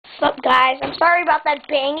What's up, guys? I'm sorry about that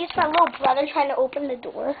bang. It's my little brother trying to open the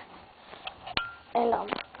door. And, I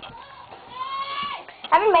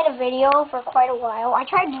haven't made a video for quite a while. I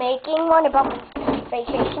tried making one about my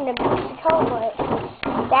vacation to Mexico, but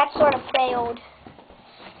that sort of failed.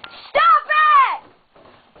 Stop it!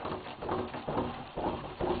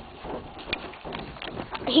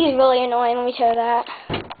 He's really annoying, let me tell you that.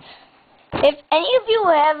 If any of you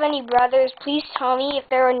have any brothers, please tell me if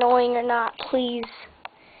they're annoying or not, please.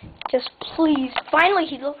 Just please. Finally,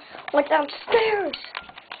 he went downstairs.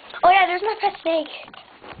 Oh yeah, there's my pet snake.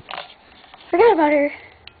 Forget about her.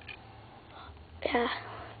 Yeah.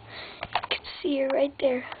 You can see her right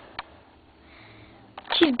there.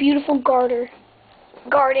 She's beautiful gardener.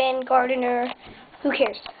 Who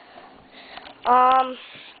cares? I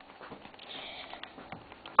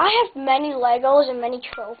have many Legos and many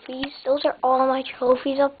trophies. Those are all my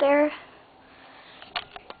trophies up there.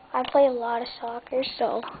 I play a lot of soccer,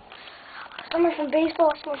 so some are from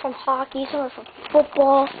baseball, some are from hockey, some are from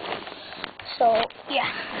football. So,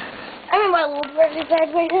 yeah. I'm in my little brother's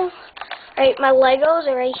bed right now. Alright, my Legos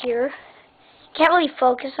are right here. Can't really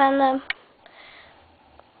focus on them.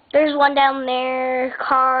 There's one down there,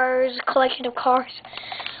 cars, collection of cars,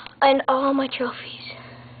 and all my trophies.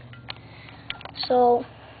 So,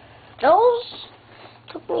 those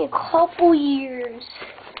took me a couple years.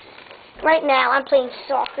 Right now, I'm playing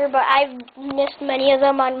soccer, but I've missed many of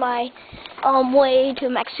them on my way to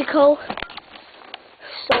Mexico.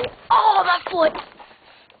 So, oh, my foot!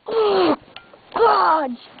 Oh,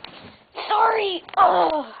 God! Sorry!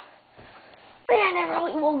 Oh, man, I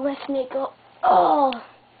really woke my snake up. Oh.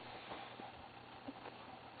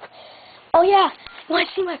 Oh, yeah. You want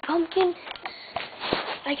to see my pumpkin?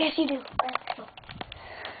 I guess you do.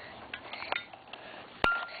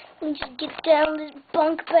 Let me just get down this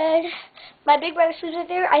bunk bed. My big brother sleeps right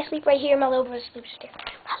there. I sleep right here. My little brother sleeps there.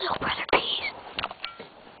 My little brother pees.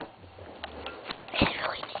 It's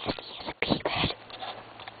really nasty. He has a pee bed.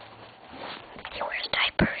 He wears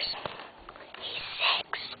diapers. He's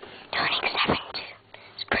 6, turning 7.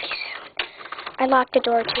 It's pretty soon. I locked the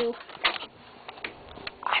door too.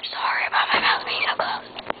 I'm sorry about my mouth being so close.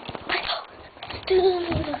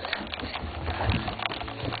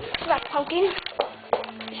 My pumpkin.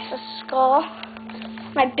 A skull.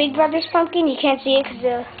 My big brother's pumpkin. You can't see it because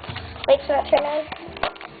the light's not turned on.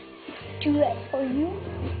 Do that for you.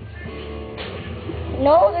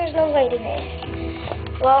 No, there's no light in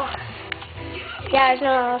it. Well, yeah, there's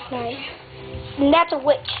no last night. And that's a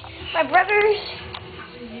witch. My brother's.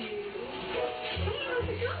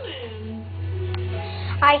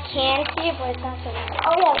 I can see it, but it's not so light.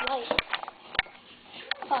 Oh yeah, light.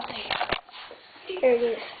 Oh, there it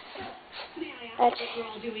is. That's what we're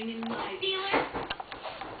all doing in my dealer.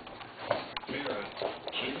 Mira,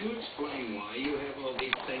 can you explain why you have all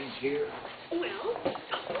these things here? Well,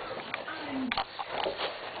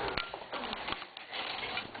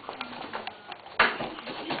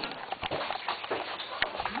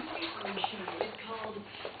 it's called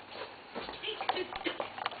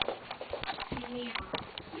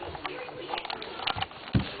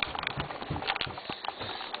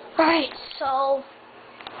Alright, so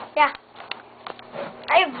yeah.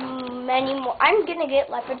 I have many more. I'm gonna get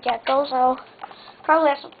leopard geckos. I'll probably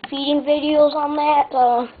have some feeding videos on that.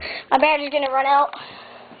 My battery's gonna run out.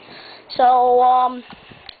 So,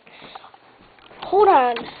 hold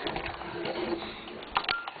on.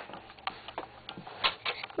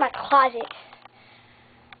 My closet.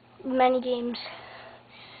 Many games.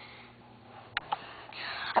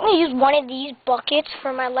 I'm gonna use one of these buckets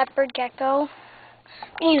for my leopard gecko.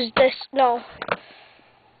 I'm gonna use this. No.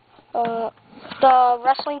 The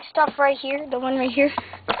wrestling stuff right here, the one right here.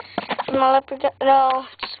 My leopard, no,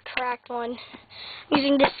 it's a cracked one. I'm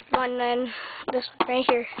using this one and this one right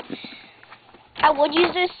here. I would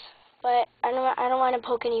use this, but I don't want to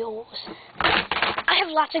poke any holes. I have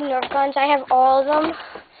lots of Nerf guns. I have all of them.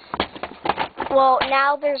 Well,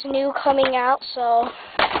 now there's new coming out, so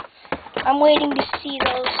I'm waiting to see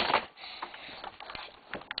those.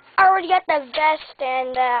 I already got the vest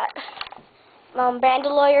and that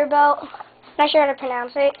bandolier belt. Not sure how to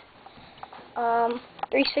pronounce it.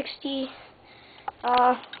 360.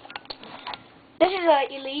 This is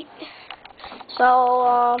Elite.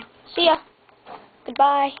 So, see ya.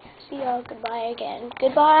 Goodbye. See ya. Goodbye again.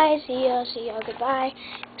 Goodbye. See ya. See ya. Goodbye.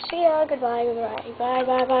 See ya. Goodbye. Goodbye. Bye.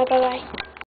 Bye. Bye. Bye. Bye.